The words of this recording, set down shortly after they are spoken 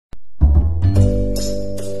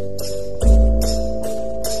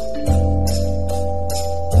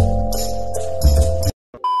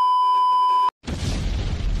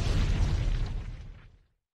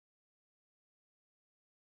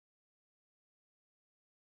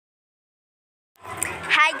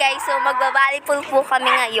Hi guys, so magbabalipol po kami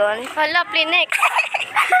ngayon. Hala, plinek.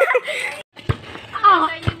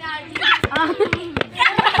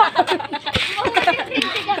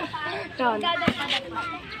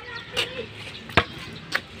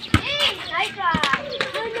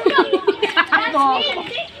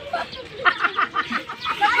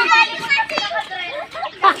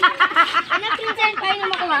 Anak, pinsan kayo na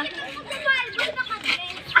makuha.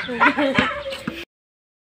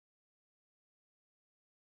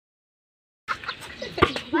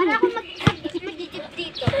 Para ako mag-dip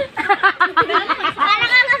dito. Para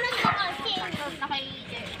ka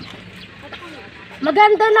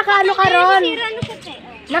Maganda naka-ano ka ron.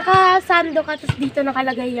 Naka-sando ka, tapos dito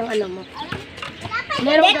nakalagay yung ano mo.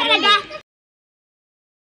 Meron ka talaga.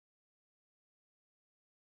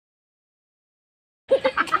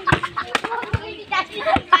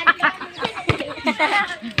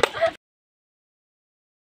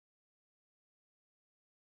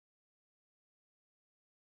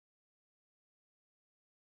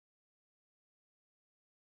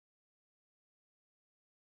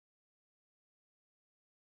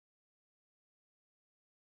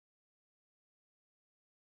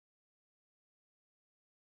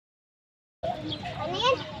 Ano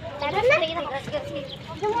yan? Tara na.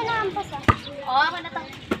 Huwag mo na ampas ah. Oo, ako na to.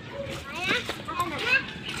 Kaya? Ako na.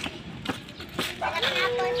 Sarap na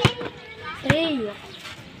po siya. Hey.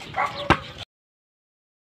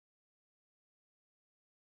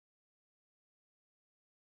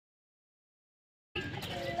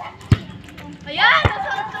 Ayan!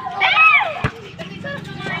 Hey!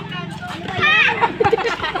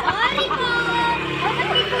 Sorry po! Bakit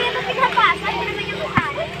hindi ko yan ang pinapasa? Ano naman yung mukha?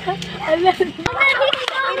 Alam.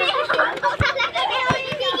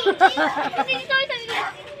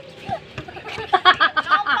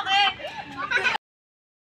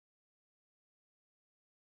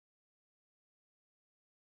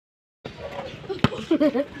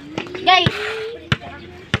 Guys,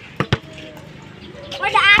 for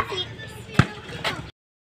the athlete.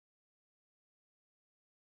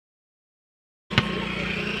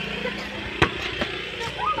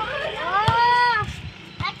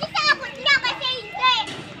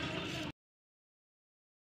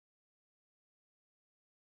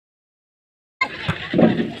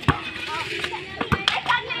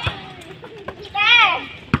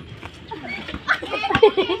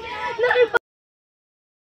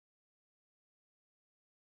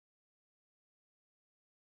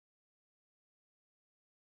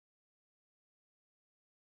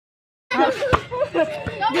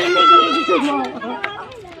 Dinig mo.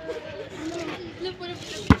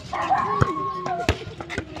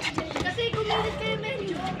 Kasi kumilit kayo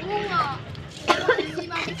medyo. Oo nga. Si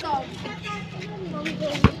Mami Tom.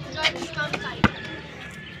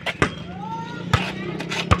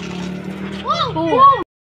 Oh.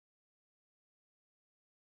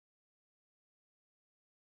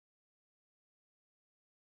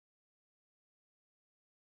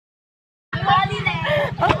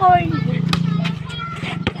 Oy.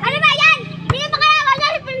 Ano ba yan? Hindi na makakala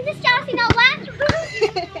si Princess tsaka si Noah?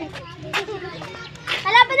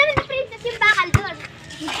 Kalaban naman si Princess yung bakal doon.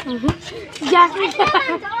 Jasmine.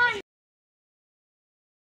 Doon.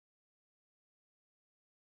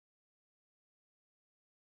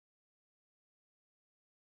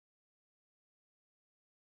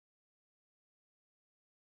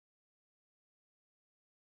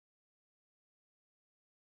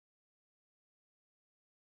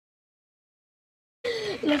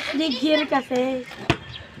 Let's dig here kasi.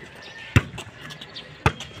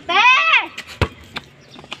 Be!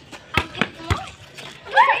 Ang cute mo?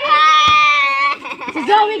 Si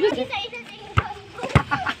Zoe gusto.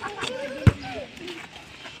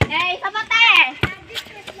 Eh, isa pa te!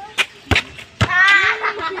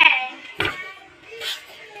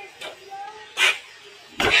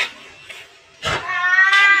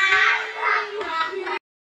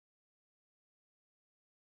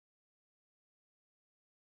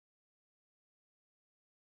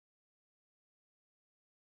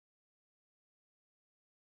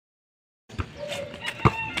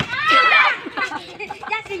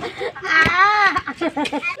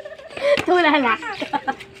 Tulala.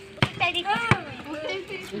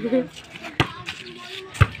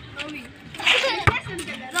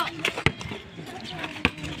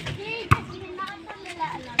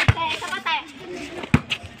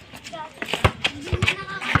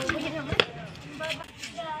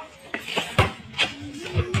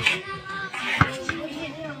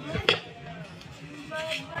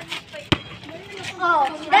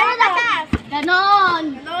 Ganon!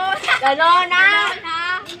 Ganon na!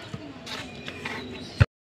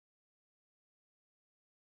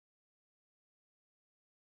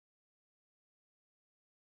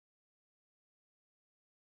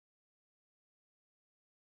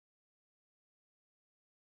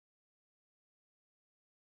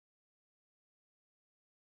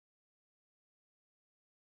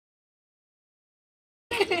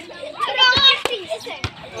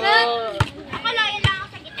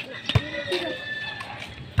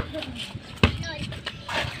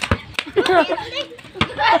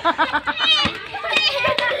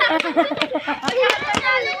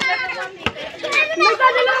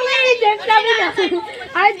 Nagpadalong na agent, sabi na.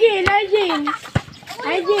 Arjin, Arjin.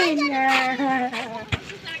 Arjin.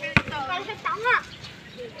 Parang sa tanga.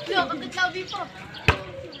 Siya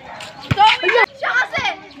kasi,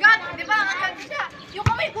 di ba, ang siya. Yung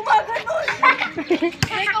kamay gumaganon.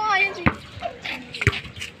 Ay, ko nga yun.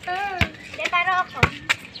 Hindi, para ako.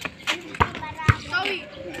 Sorry.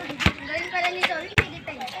 Galing pala nito. Hindi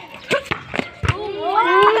tayo.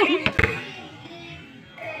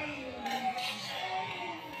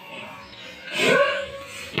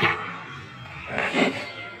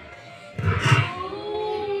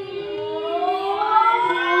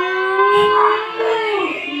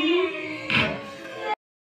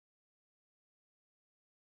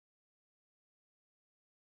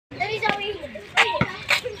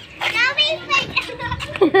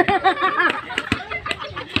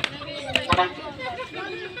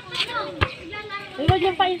 Huwag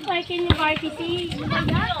niyang pa-inspirekin yung RTC.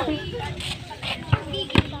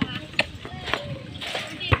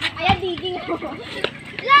 Ayan, diging ako.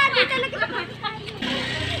 Lagi talaga.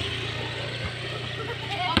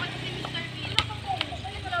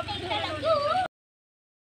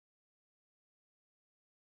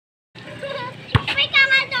 May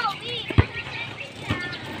tama daw.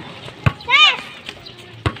 Tess!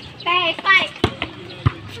 Tess, fight!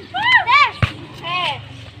 Tess! Tess!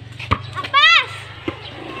 Apas!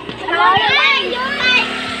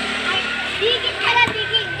 Diging pala,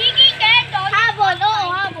 diging. Diging din, doon. Habol, oo,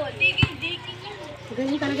 habol. Diging.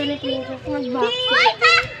 Ganyan talaga na tingin ko kung mag-box. Wait,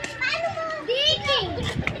 paano mo? Diging!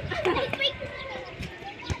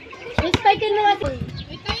 Inspirekin mo nga po.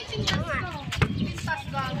 Wait tayo sinyas ko. Pintas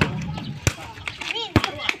gago.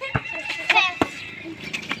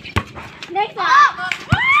 Next one.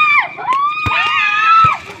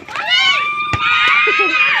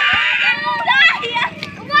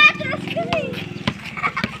 Umatras kami.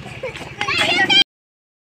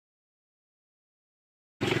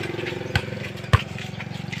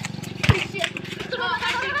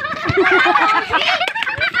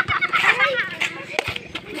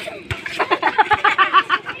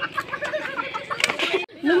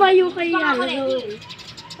 Lumayo kayo yan.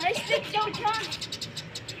 May stick daw dyan.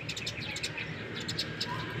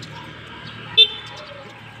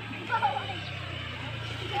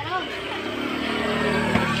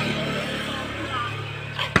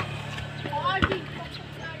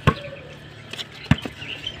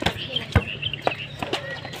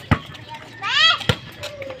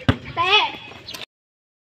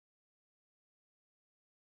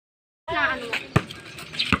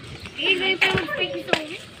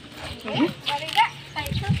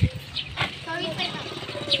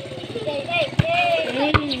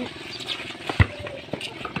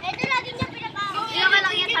 Ito lagi niya pinapawag. Hindi ka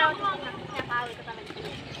lang yan. Pinapawag ko talaga.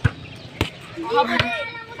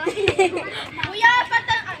 Kuya,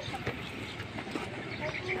 patang.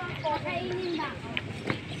 Kainin ba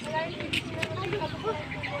ako?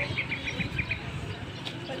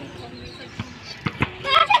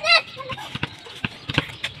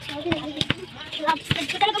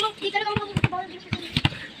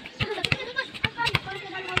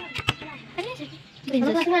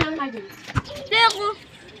 Labas nga lang, Arjin. Hindi ako.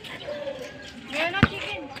 Meron na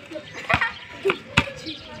chicken.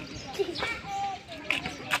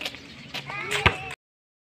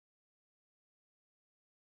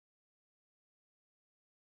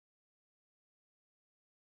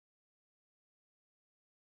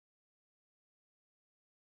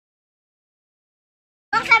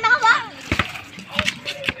 Sama ka ba?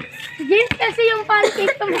 James kasi yung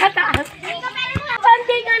pancake tumataas.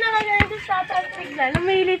 Pancake nga naman ganito sa taas bigla.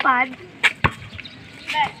 Lumilipad.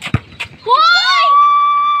 Hoy!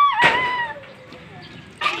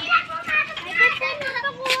 Ay, ba't tayo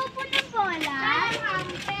nakakuha po ng bola?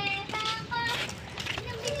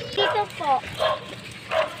 Dito po.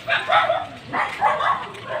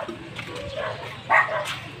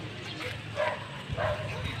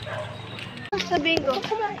 Sabihin ko.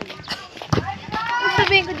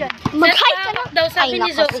 Sabihin ko dyan. Mag-hi ka na. Daw sabi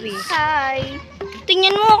ni Zoe. Hi.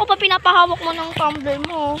 Tingnan mo ako pa pinapahawak mo ng tumbler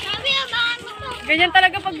mo. Sabi naman mo. Ganyan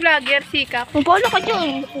talaga pag vlogger, sikap. Mabola ka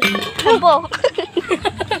dyan. Mabo.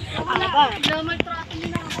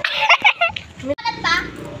 Malat ba?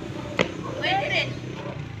 Pwede rin.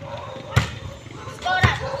 Score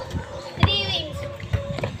up. 3 wins.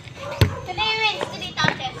 3 wins, 3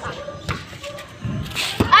 touches.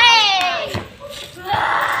 Ay!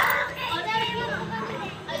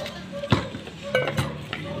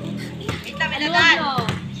 Ita, minagan.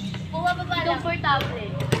 Bumababa lang. Comfortable.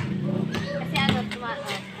 Kasi ano, tumaas.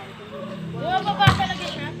 Bumababa talaga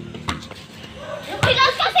siya. Yung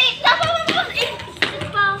pinas kasi!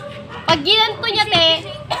 Pag ginanto niya, te,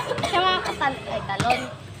 siya mga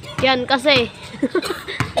talon. Yan kasi.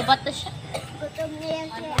 Ibato siya. Gutom niya yan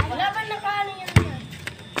siya. Wala ba nakaano yan?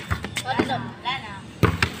 Wala na.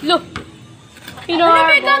 Lo.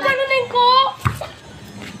 Gaganunin ko!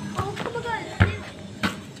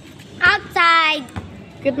 Outside!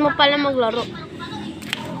 Cute mo pala maglaro.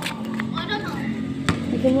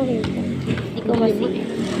 Hindi mo rin. Hindi ko kasi.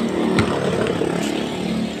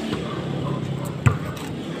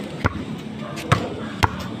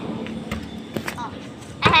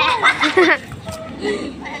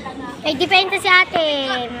 May depende si ate.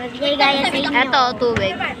 Magbigay gaya sa inyo. Ito,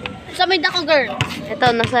 tubig. Sa mid ako, girl.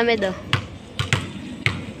 Ito, nasa mid oh.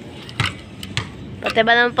 Pati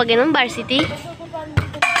ba naman pag inom, varsity?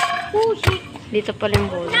 Dito pala yung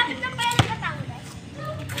bola.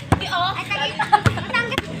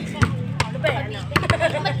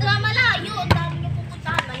 Ba't nga malayo? Ang dami niya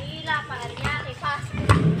pupuntahan. Manila, Paranaque, Pasig,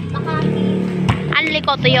 Makati. Ang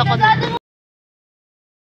liko, tuyo ko doon.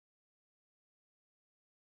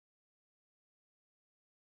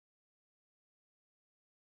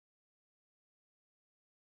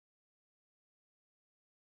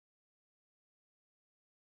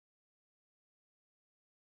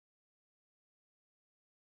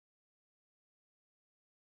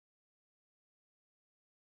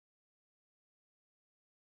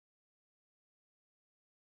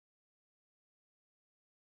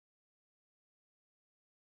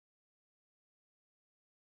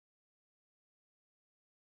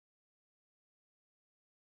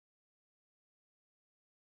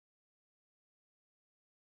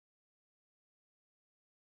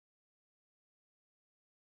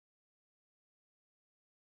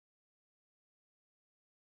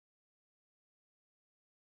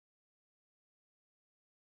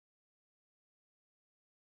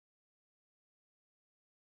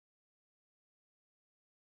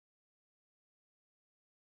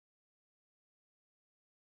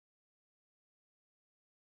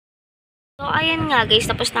 So, ayan nga guys,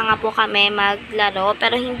 tapos na nga po kami maglaro,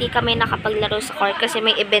 pero hindi kami nakapaglaro sa court kasi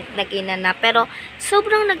may event na ginanap. Pero,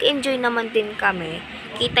 sobrang nag-enjoy naman din kami.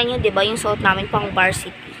 Kita nyo, di ba, yung suot namin pang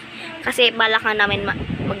varsity. Kasi, balak na namin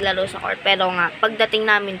maglaro sa court. Pero nga, pagdating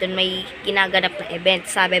namin dun, may ginaganap na event.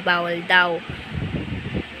 Sabi, bawal daw.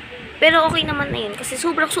 Pero okay naman na yun, kasi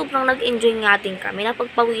sobrang nag-enjoy nga din kami.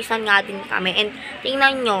 Napagpawisan nga din kami. And,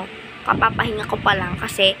 tingnan nyo, kapapahinga ko pa lang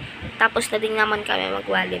kasi tapos na din naman kami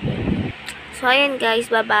mag-volleyball. So, ayan guys,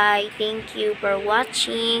 bye-bye. Thank you for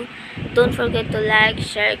watching. Don't forget to like,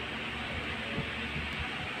 share,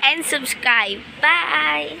 and subscribe.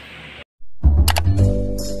 Bye!